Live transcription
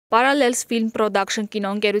Parallels Film Production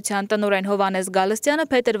կինոընկերության տնօրեն Հովհաննես Գալստյանը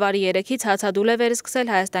փետրվարի 3-ից հացադուլ է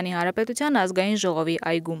վերսկսել Հայաստանի Հանրապետության ազգային ժողովի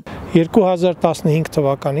այգում։ 2015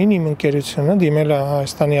 թվականին իմ ընկերությունը դիմել է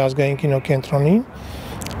Հայաստանի ազգային կինոկենտրոնին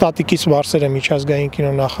տատիկից վարսերը միջազգային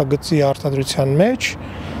կինոնախագծի արտադրության մեջ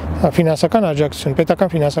ֆինանսական աջակցություն,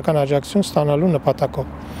 պետական ֆինանսական աջակցություն ստանալու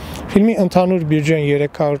նպատակով։ Ֆիլմի ընդհանուր բյուջեն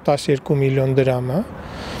 312 միլիոն դրամ է։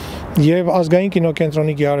 Եվ ազգային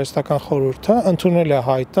կինոկենտրոնի գեղարվեստական խորհուրդը ընդունել է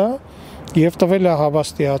հայտը եւ տվել է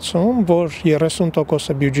հավաստիացում, որ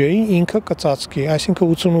 30% բյուջեի ինքը կծածկի, այսինքն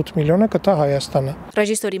 88 միլիոնը կտա Հայաստանը։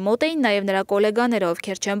 Ռեժիսորի մոտ էին նաեւ նրա գոլեգաները,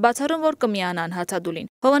 ովքեր չեն բացառում, որ կմիանան հացադուլին։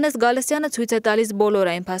 Հովհաննես Գալստյանը ցույց է տալիս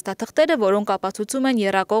բոլոր այն փաստաթղթերը, որոնք ապացուցում են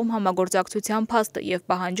եռակողմ համագործակցության փաստը եւ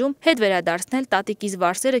պահանջում հետ վերադարձնել տատիկից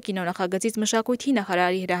վարսերը կինոնախագծից մշակույթի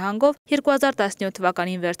նախարարի հրահանգով 2017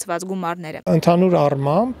 թվականին վերցված գումարները։ Ընդհանուր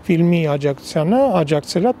առմամբ ֆիլմի աջակցությանը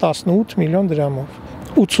աջակցել է 18 միլիոն դրամով։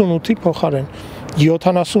 88-ի փոխարեն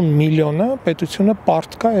 70 միլիոնը պետությունը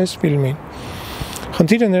պարտք է այս ֆիլմին։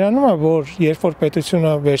 Խնդիրը նրանում է, որ երբ որ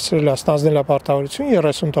պետությունը վերցրել է ստանձնել է պարտավորություն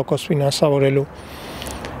 30% ֆինանսավորելու,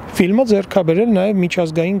 ֆիլմը ձեռք է բերել նաև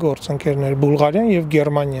միջազգային գործընկերներ Բուլղարիան եւ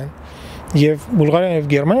Գերմանիան։ Եվ Բուլղարիան եւ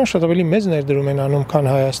Գերմանիան շատ ավելի մեծ ներդրում են անում, քան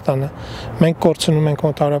Հայաստանը։ Մենք կորցնում ենք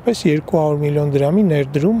մոտավորապես 200 միլիոն դրամի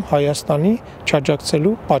ներդրում Հայաստանի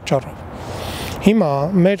չաջակցելու պատճառով։ Հիմա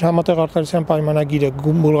մեր համատեղ արտադրության պայմանագիրը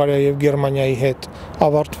Բուլղարիա եւ Գերմանիայի հետ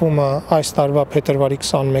ավարտվում է այս տարվա փետրվարի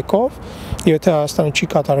 21-ով, եւ եթե Հայաստանը չի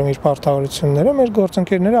կատարում իր պարտավորությունները, մեր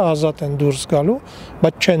գործընկերները ազատ են դուրս գալու,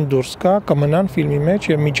 բայց չեն դուրս գա, կմնան ֆիլմի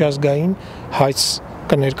մեջ եւ միջազգային հայց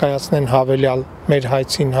կներկայացնեն հավելյալ, մեր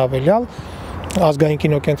հայցին հավելյալ ազգային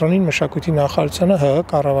կինոկենտրոնին մշակույթի նախարարությանը ՀՀ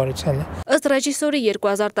կառավարությանը։ Ըստ ռեժիսորի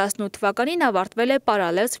 2018 թվականին ավարտվել է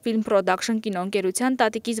Parallels Film Production կինոընկերության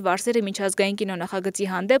տատիկից վարսերը միջազգային կինոնախագծի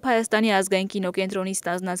հանդեպ Հայաստանի ազգային կինոկենտրոնի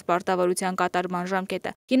ստանձնած պարտավորության կատարման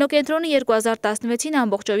ժամկետը։ Կինոկենտրոնը 2016-ին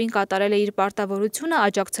ամբողջովին կատարել է իր պարտավորությունը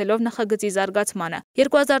աջակցելով նախագծի զարգացմանը։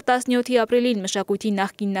 2017-ի ապրիլին մշակույթի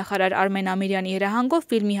նախկին նախարար Արմեն Ամիրյանի հրահանգով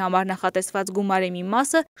ֆիլմի համար նախատեսված գումարի մի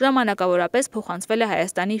մասը ժամանակավորապես փոխանցվել է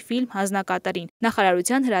Հայաստանի ֆիլմ հանձնակատարին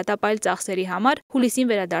նախարարության հրատապայլ ծախսերի համար հուլիսին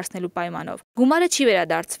վերադարձնելու պայմանով։ Գումարը չի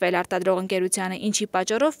վերադարձվել արտադրող ընկերությանը, ինչի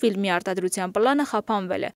պատճառով ֆիլմի արտադրության պլանը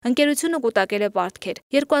խափանվել է։ Ընկերությունը կուտակել է պարտքեր։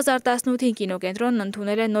 2018-ին կինոկենտրոնն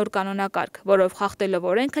ընդունել է նոր կանոնակարգ, որով խախտելով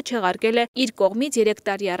օրենքը չեղարկել է իր կողմից 3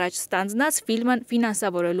 տարի առաջ ստանձնած ֆիլմն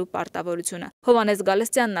ֆինանսավորելու պարտավորությունը։ Հովհաննես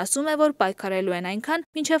Գալստյանն ասում է, որ պայքարելու են այնքան,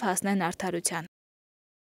 մինչև հասնեն արդարության։